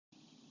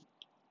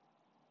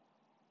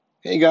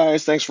Hey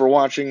guys, thanks for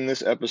watching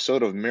this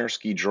episode of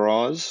Maersky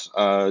Draws.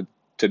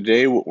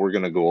 Today, what we're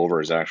going to go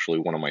over is actually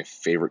one of my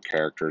favorite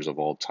characters of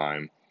all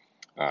time,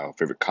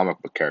 favorite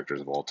comic book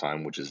characters of all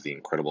time, which is the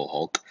Incredible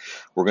Hulk.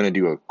 We're going to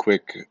do a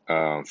quick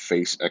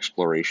face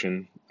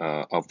exploration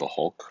of the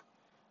Hulk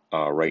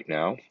right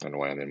now. I don't know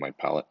why I'm in my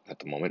palette at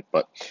the moment,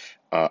 but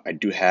I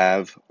do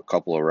have a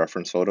couple of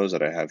reference photos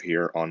that I have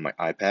here on my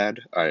iPad.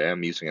 I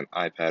am using an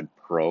iPad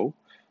Pro,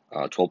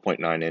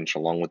 12.9 inch,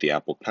 along with the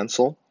Apple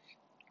Pencil.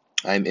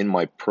 I'm in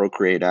my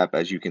Procreate app,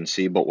 as you can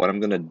see, but what I'm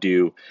going to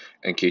do,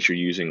 in case you're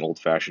using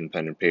old-fashioned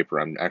pen and paper,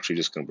 we're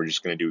just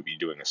going to be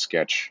doing a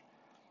sketch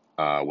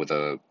with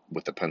a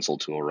pencil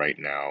tool right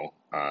now,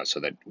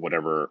 so that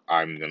whatever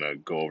I'm going to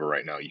go over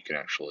right now, you can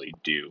actually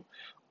do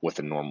with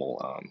a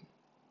normal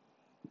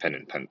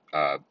pen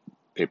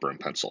paper and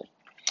pencil.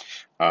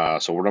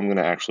 So what I'm going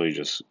to actually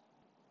just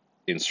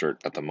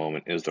insert at the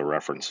moment is the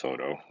reference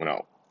photo.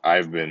 Now,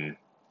 I've been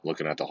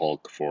looking at the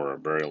Hulk for a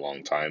very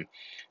long time.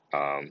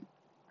 Um,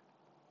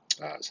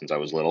 since I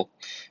was little.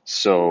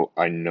 So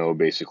I know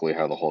basically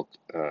how the Hulk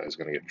is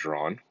going to get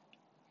drawn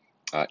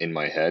in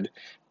my head.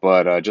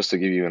 But just to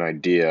give you an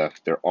idea,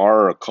 there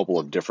are a couple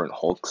of different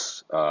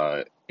Hulks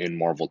in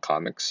Marvel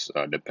Comics,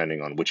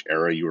 depending on which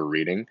era you were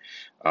reading.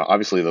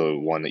 Obviously, the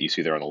one that you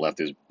see there on the left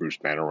is Bruce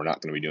Banner. We're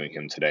not going to be doing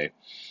him today.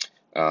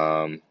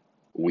 Um,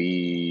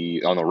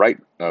 we on the right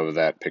of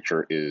that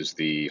picture is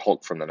the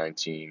Hulk from the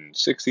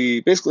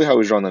 1960s, basically how he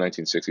was drawn in the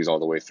 1960s all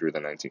the way through the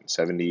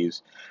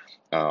 1970s.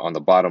 On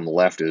the bottom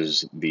left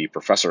is the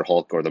Professor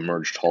Hulk or the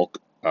Merged Hulk,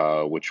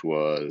 which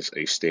was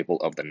a staple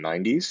of the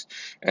 90s.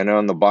 And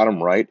on the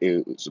bottom right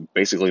is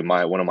basically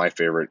one of my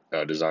favorite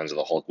designs of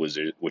the Hulk,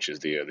 which is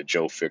the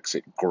Joe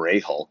Fixit Gray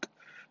Hulk,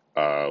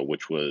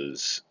 which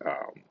was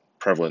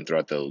prevalent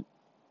throughout the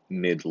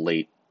mid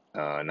late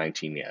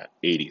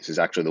 1980s. Is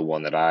actually the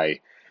one that I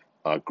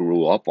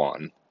grew up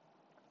on.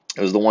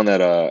 It was the one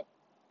that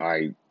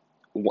I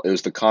it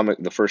was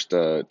the first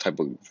type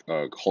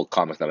of Hulk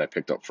comic that I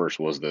picked up first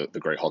was the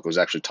Gray Hulk. It was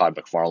actually Todd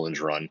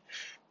McFarlane's run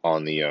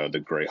on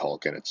the Gray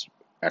Hulk, and it's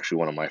actually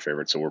one of my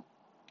favorites. So we're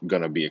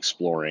gonna be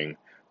exploring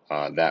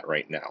that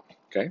right now.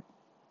 Okay,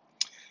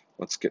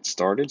 let's get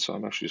started. So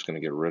I'm actually just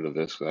gonna get rid of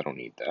this because I don't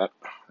need that.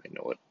 I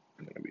know what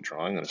I'm gonna be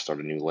drawing. I'm gonna start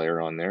a new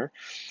layer on there.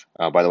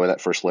 By the way,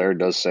 that first layer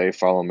does say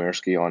follow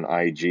Maersky on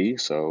IG.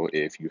 So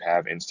if you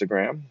have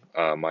Instagram,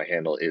 my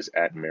handle is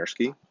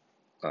 @Maersky.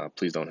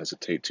 Please don't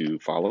hesitate to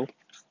follow.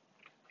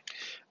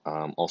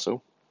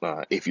 Also,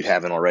 if you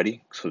haven't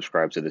already,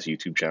 subscribe to this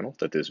YouTube channel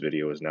that this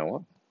video is now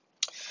on.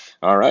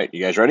 All right, you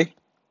guys ready?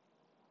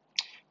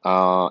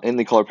 In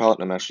the color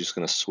palette, I'm actually just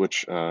going to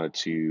switch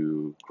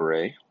to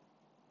gray,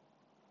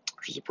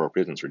 which is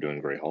appropriate since we're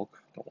doing Gray Hulk.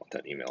 Don't want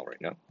that email right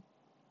now.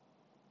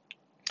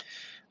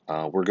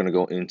 We're going to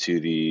go into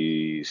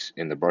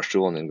in the brush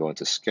tool and then go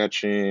into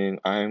sketching.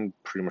 I'm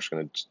pretty much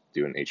going to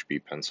do an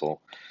HB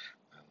pencil.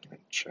 I'm going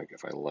to check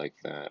if I like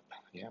that.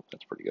 Yeah,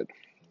 that's pretty good.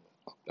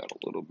 Up that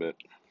a little bit.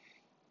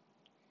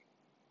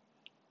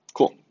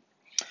 Cool.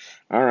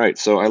 All right,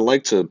 so I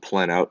like to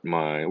plan out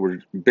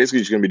we're basically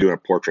just going to be doing a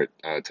portrait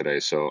today,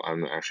 so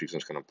I'm actually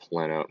just going to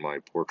plan out my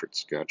portrait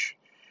sketch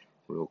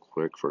real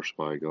quick, first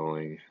by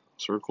going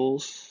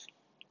circles.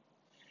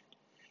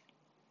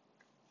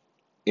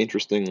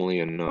 Interestingly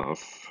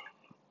enough,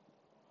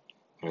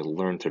 I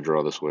learned to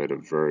draw this way at a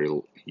very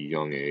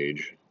young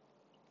age,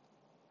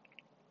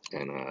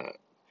 and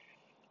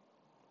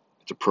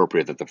it's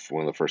appropriate that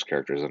one of the first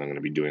characters that I'm going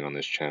to be doing on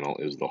this channel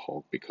is the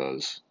Hulk,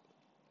 because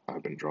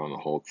I've been drawing the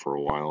Hulk for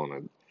a while,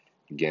 and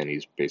again,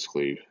 he's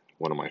basically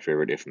one of my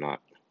favorite, if not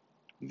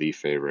the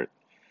favorite,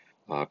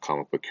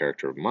 comic book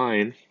character of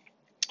mine.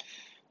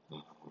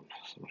 So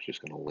I'm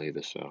just going to lay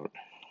this out.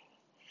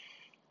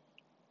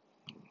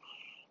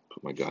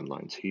 Put my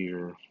guidelines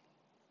here.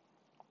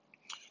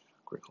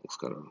 Gray Hulk's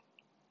got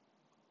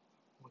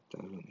like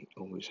that, and he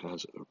always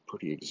has a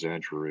pretty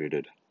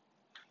exaggerated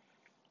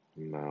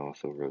mouth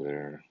over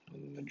there,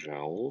 and the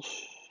jowls.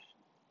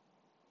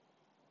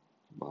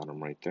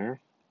 Bottom right there.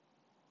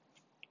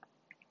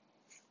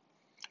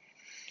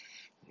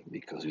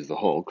 Because he's the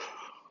Hulk.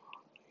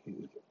 His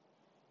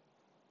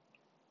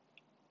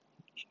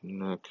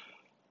neck.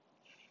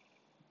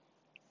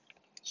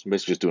 So I'm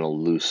basically just doing a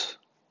loose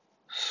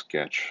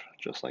sketch,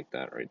 just like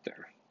that right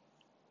there.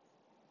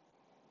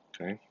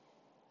 Okay.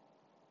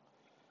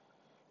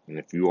 And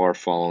if you are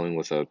following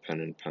with a pen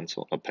and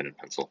pencil,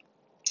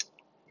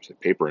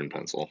 paper and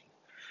pencil,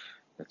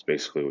 that's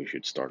basically what you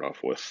should start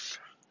off with.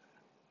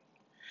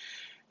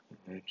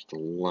 Just a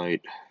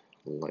light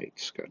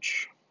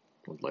sketch,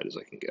 as light as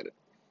I can get it.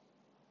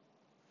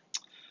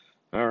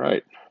 All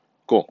right,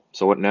 cool.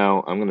 So what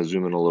now? I'm going to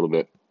zoom in a little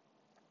bit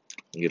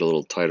and get a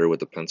little tighter with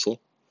the pencil.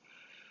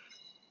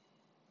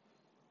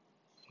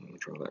 I'm going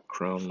to draw that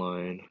crown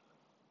line.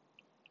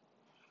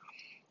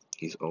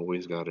 He's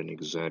always got an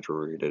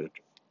exaggerated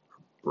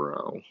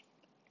brow.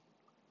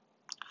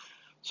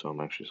 So I'm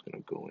actually just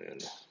going to go in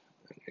and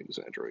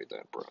exaggerate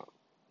that brow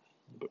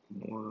a bit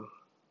more.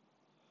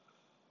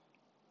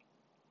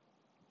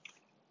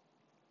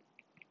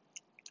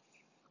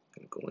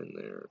 go in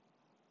there,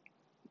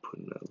 put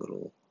in that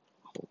little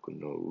Hulk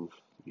nose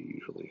he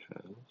usually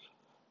has.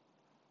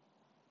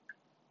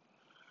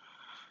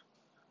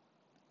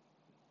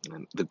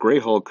 And the Gray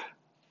Hulk,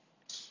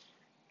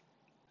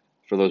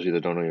 for those of you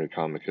that don't know your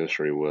comic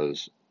history,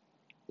 was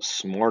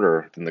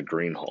smarter than the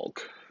Green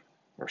Hulk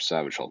or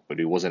Savage Hulk, but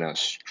he wasn't as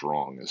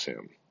strong as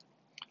him,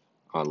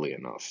 oddly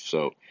enough.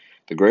 So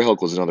the Gray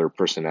Hulk was another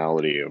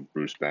personality of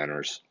Bruce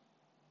Banner's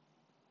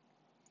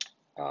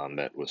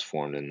that was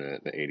formed in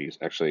the 80s.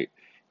 Actually,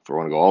 if we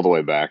want to go all the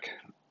way back,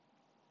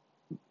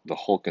 the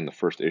Hulk in the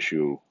first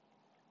issue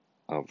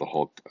of the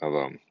Hulk of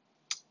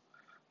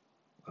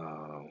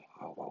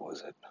what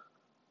was it?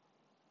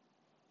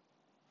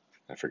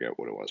 I forget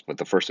what it was, but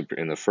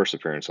in the first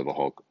appearance of the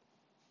Hulk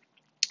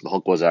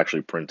was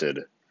actually printed,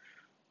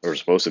 or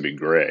supposed to be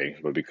gray,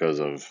 but because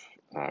of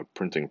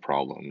printing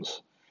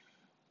problems,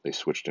 they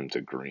switched him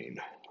to green.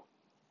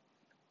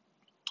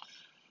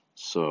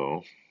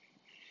 So,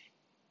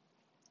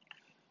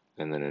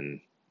 and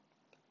then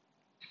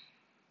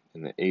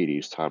in the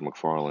 80s, Todd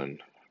McFarlane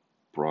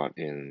brought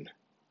in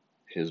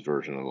his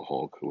version of the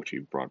Hulk, which he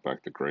brought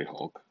back the Gray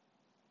Hulk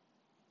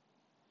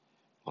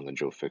on the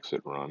Joe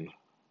Fixit run,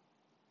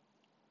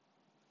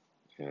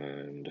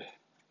 and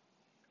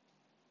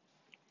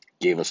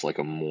gave us like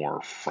a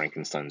more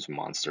Frankenstein's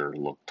monster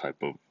look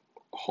type of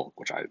Hulk,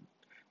 which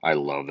I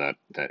love that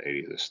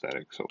 80s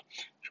aesthetic. So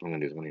what I'm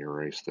going to do is I'm going to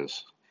erase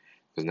this,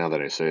 because now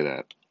that I say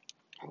that,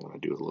 I'm going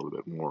to do a little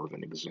bit more of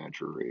an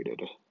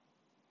exaggerated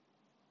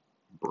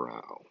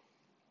brow.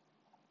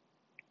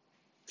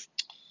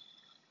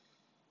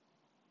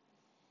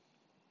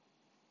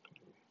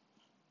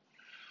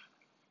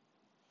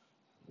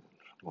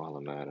 While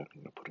I'm at it,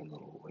 I'm going to put in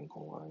little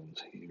wrinkle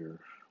lines here.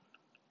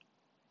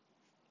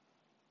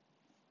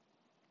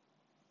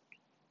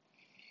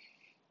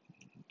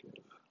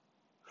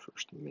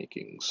 First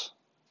makings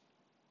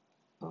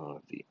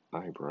of the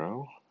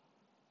eyebrow.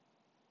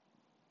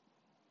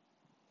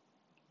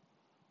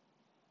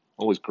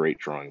 Always great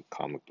drawing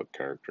comic book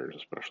characters,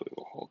 especially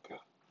the Hulk. I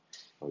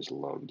always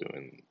love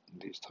doing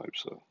these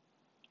types of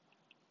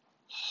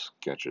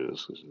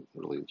sketches, because it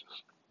really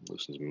just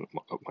loosens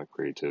up my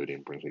creativity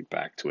and brings me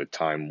back to a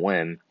time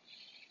when,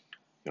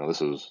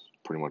 this is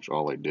pretty much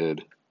all I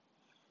did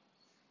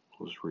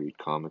was read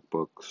comic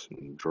books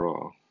and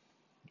draw.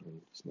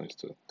 And it's nice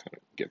to kind of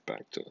get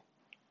back to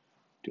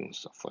doing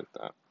stuff like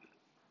that.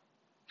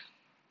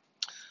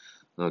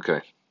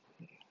 Okay.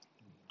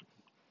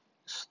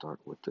 Start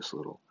with this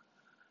little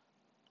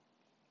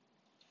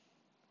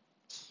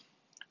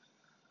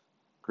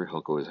Grey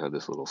Hulk always had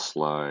this little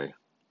sly,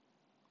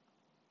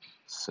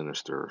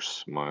 sinister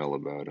smile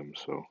about him,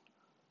 so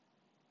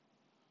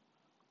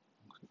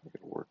if I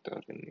could work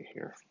that in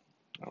here.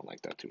 I don't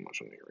like that too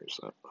much. I'm going to erase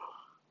that.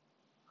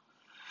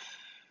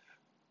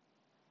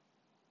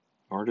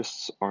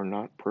 Artists are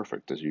not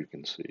perfect, as you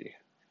can see.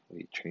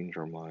 We change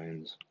our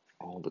minds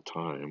all the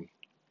time,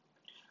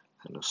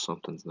 and if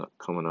something's not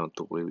coming out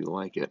the way we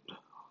like it,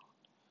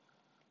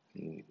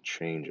 you can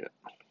change it.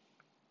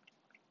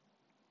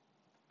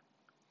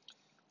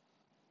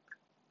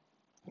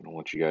 I don't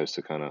want you guys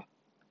to kind of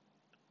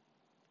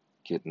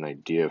get an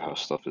idea of how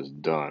stuff is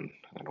done.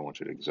 I don't want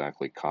you to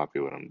exactly copy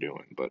what I'm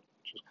doing, but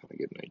just kind of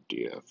get an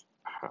idea of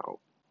how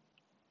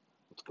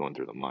it's going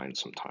through the mind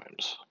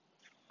sometimes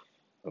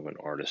of an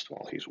artist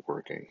while he's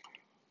working.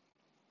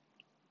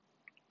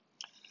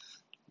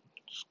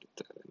 Just get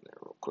that in there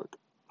real quick.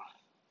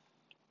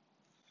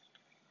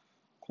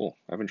 Cool.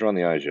 I haven't drawn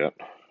the eyes yet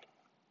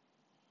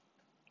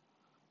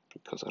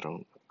because I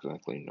don't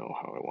exactly know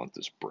how I want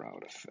this brow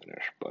to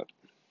finish, but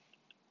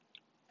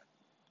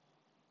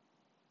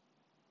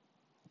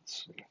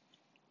let's see.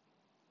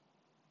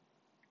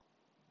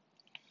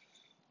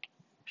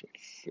 Actually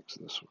fix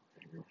this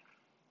right here.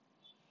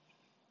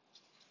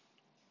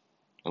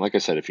 And like I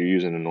said, if you're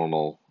using a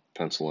normal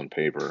pencil and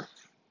paper,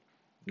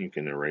 you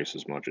can erase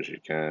as much as you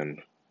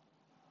can.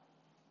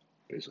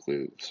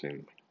 Basically the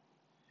same,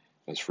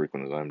 as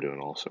frequent as I'm doing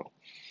also.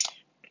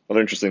 Another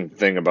interesting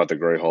thing about the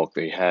Gray Hulk,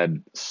 they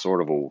had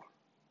sort of a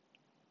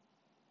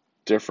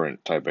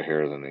different type of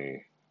hair than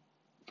the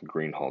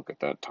Green Hulk at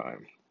that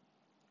time.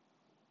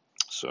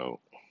 So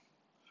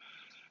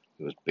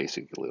it was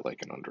basically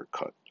like an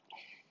undercut.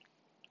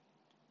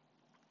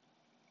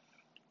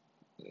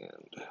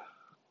 And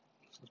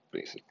this is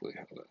basically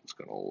how that's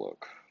going to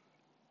look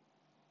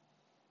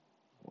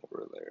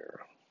over there.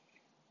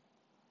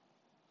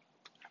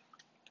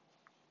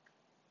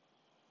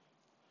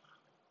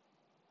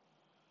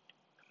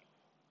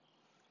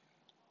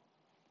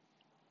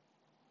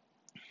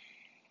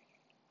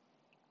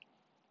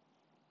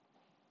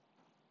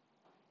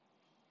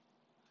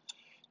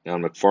 Now,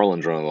 in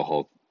McFarlane drawing the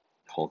Hulk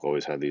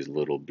always had these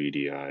little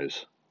beady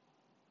eyes.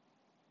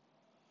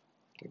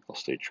 I think I'll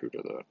stay true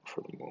to that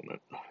for the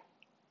moment.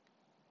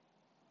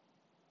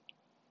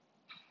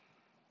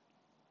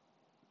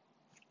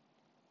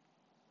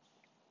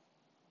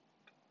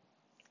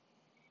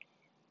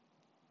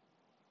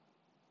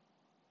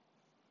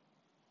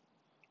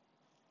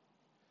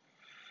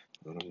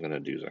 What I'm going to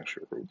do is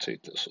actually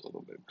rotate this a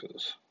little bit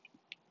because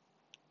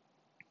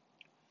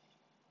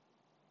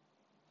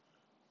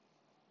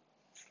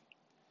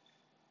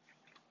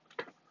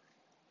I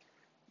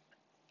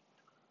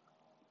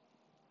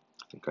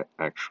think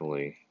I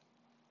actually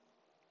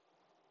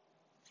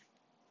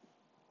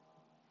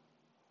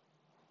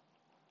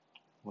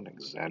want to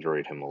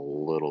exaggerate him a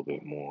little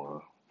bit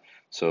more.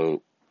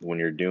 So when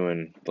you're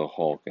doing the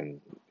Hulk and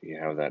you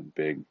have that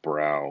big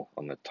brow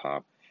on the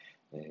top,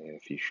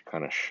 if you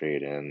kind of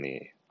shade in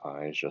the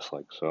eyes just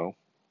like so,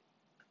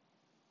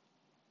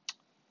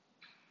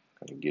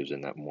 kind of gives in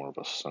that more of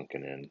a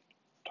sunken in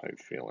type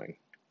feeling.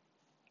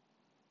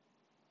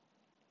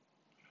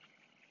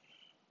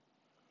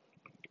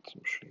 Get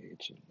some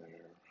shades in there.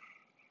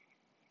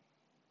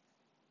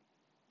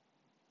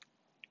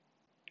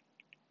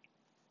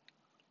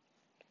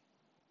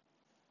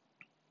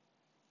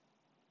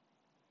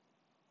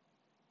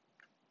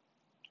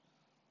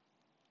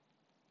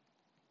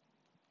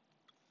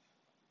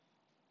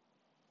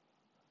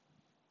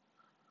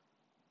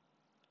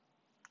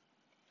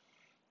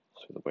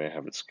 So the way I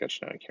have it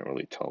sketched now, I can't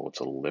really tell what's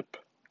a lip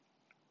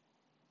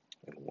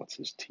and what's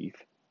his teeth.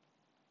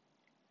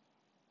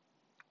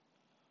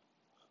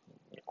 I'm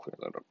going to clear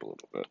that up a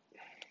little bit.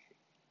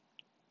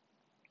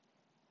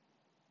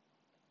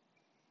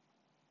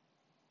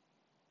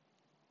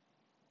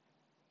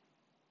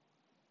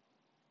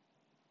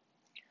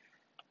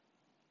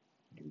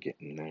 Get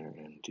in there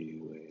and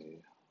do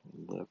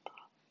a lip.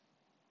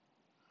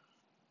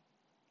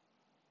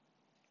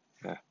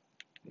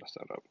 Messed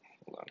that up.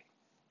 Hold on.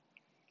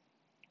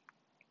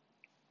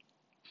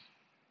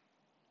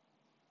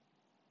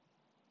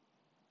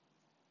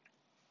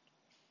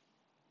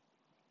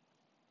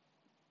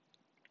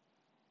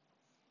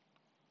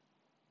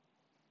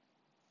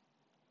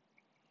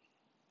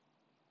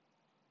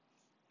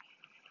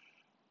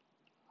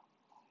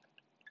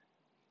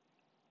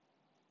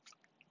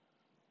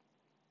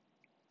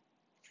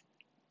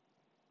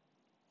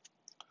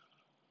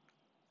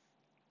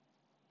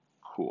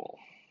 Cool.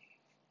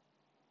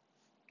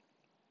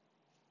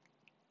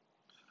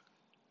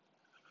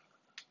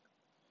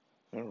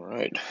 All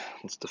right,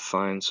 let's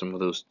define some of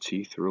those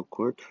teeth real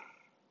quick.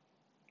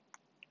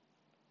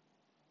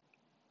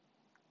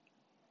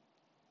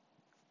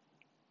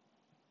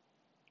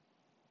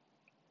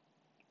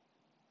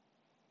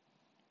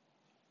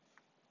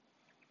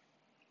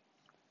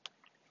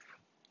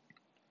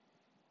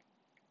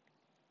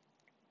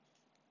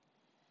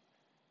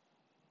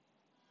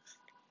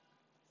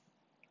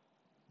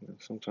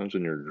 Sometimes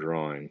when you're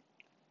drawing,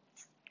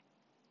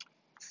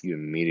 you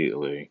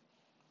immediately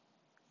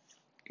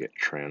get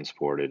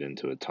transported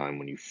into a time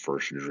when you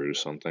first drew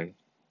something.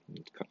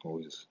 It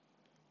always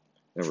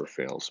never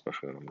fails,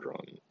 especially when I'm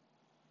drawing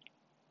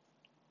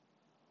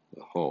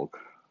the Hulk.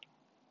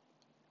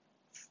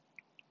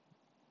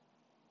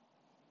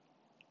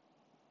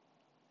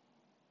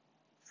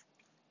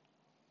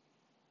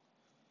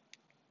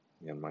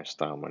 Again, my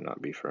style might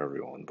not be for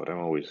everyone, but I'm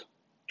always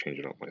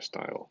changing up my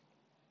style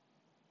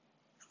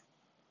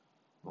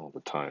all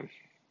the time.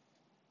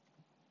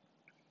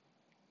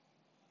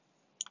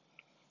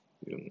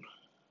 Even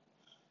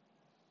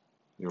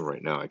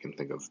right now, I can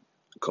think of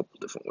a couple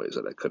different ways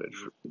that I could have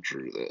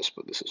drew this,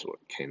 but this is what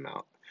came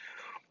out.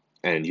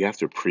 And you have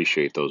to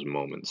appreciate those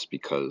moments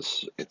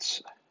because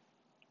it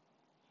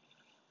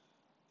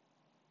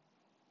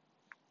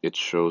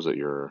shows that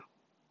you're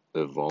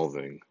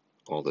evolving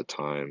all the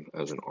time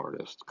as an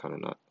artist. Kind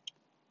of not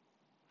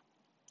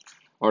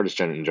artists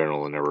in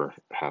general are never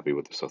happy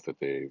with the stuff that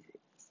they've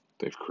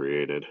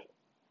created,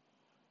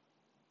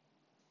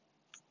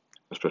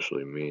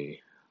 especially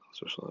me.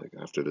 Especially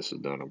like after this is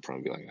done, I'm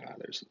probably like,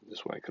 there's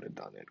this way I could have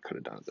done it. Could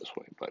have done it this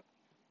way, but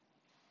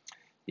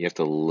you have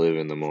to live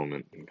in the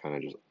moment and kind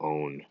of just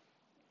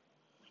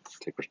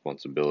take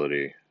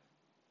responsibility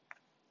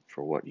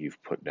for what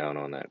you've put down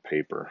on that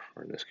paper,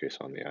 or in this case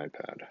on the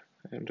iPad.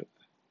 And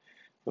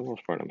for the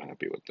most part, I'm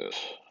happy with this.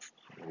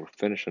 We're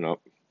finishing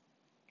up.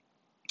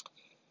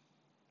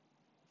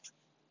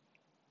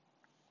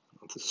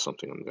 This is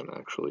something I'm going to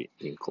actually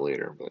ink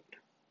later, but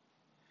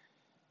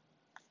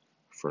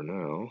for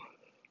now,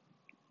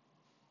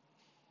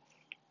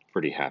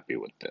 pretty happy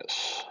with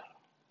this.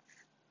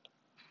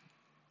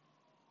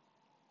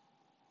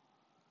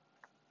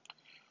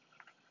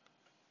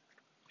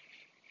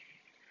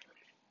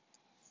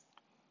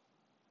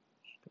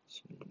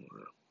 Some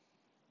more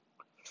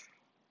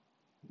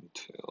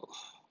details.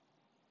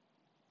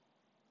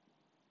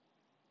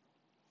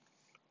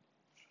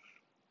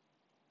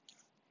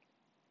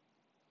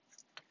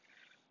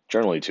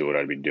 Generally, too, what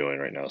I'd be doing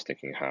right now is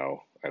thinking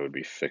how I would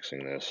be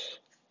fixing this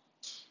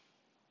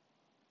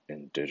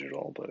in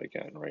digital, but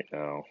again, right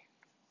now,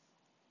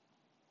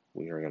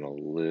 we are going to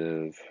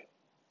live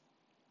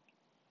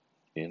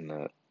in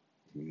that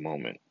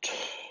moment.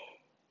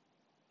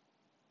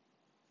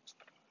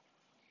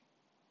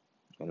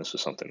 And this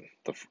is something,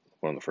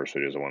 one of the first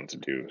videos I wanted to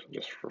do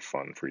just for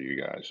fun for you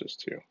guys,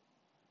 just to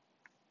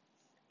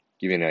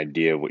give you an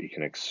idea of what you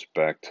can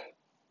expect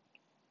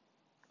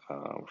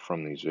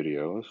from these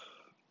videos.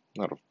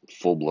 not a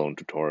full-blown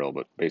tutorial,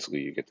 but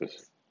basically you get to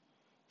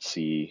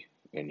see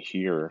and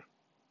hear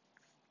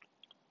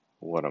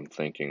what I'm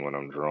thinking when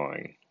I'm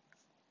drawing.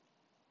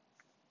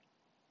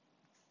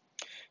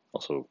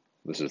 Also,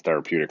 this is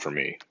therapeutic for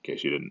me, in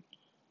case you didn't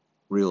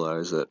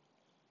realize that,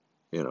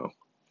 you know,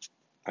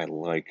 I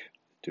like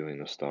doing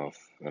this stuff,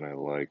 and I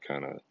like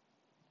kind of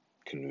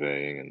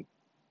conveying and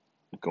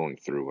going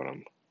through what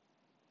I'm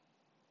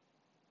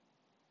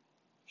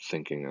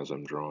thinking as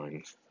I'm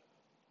drawing.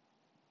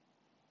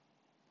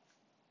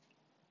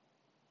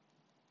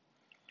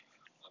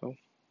 So,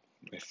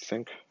 I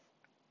think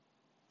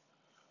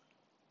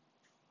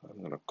I'm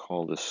going to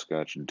call this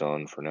sketch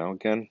done for now.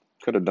 Again,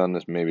 could have done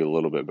this maybe a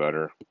little bit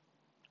better,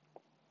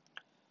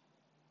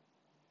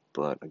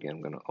 but again,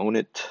 I'm going to own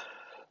it.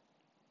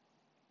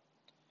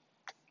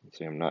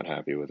 See, I'm not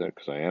happy with it,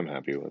 because I am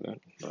happy with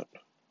it, but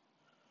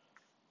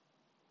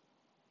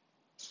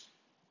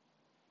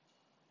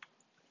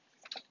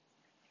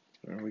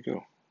there we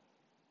go.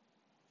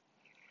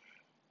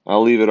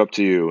 I'll leave it up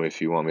to you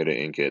if you want me to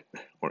ink it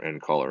or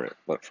end color it,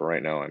 but for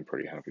right now, I'm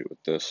pretty happy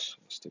with this.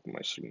 I'll stick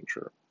my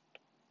signature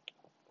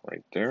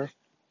right there.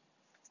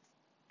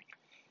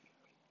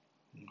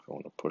 I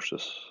want to push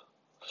this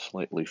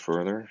slightly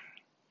further.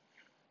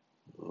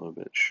 A little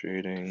bit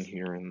shading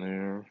here and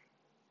there.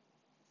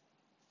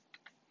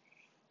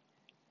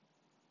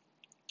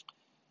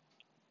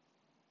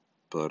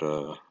 But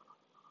the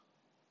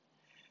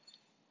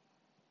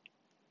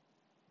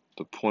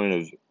point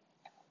of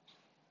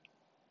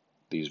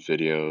these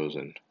videos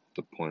and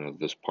the point of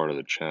this part of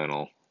the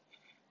channel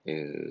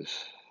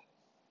is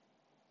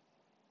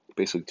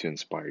basically to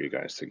inspire you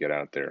guys to get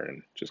out there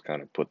and just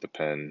kind of put the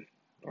pen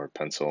or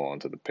pencil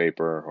onto the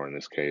paper, or in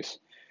this case,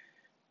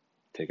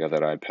 take out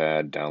that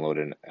iPad,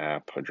 download an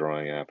app, a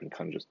drawing app, and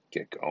kind of just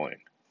get going.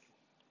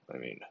 I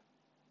mean,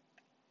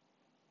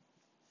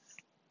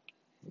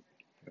 I'm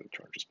going to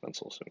charge this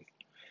pencil soon.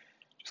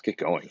 Just get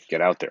going.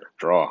 Get out there.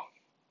 Draw.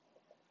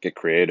 Get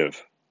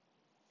creative.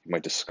 You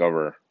might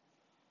discover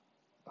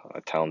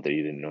a talent that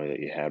you didn't know that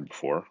you had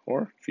before,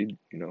 or if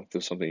if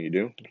there's something you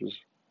do which is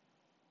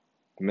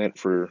meant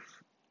for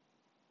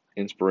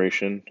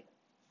inspiration,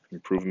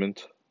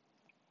 improvement.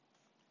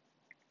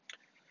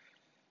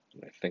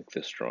 And I think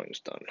this drawing is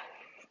done.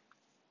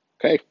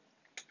 Okay,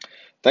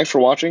 thanks for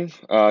watching.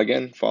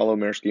 Again, follow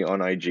Maersky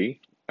on IG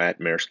at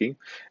Maersky,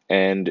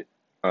 and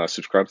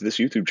subscribe to this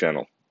YouTube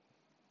channel.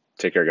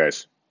 Take care,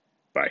 guys.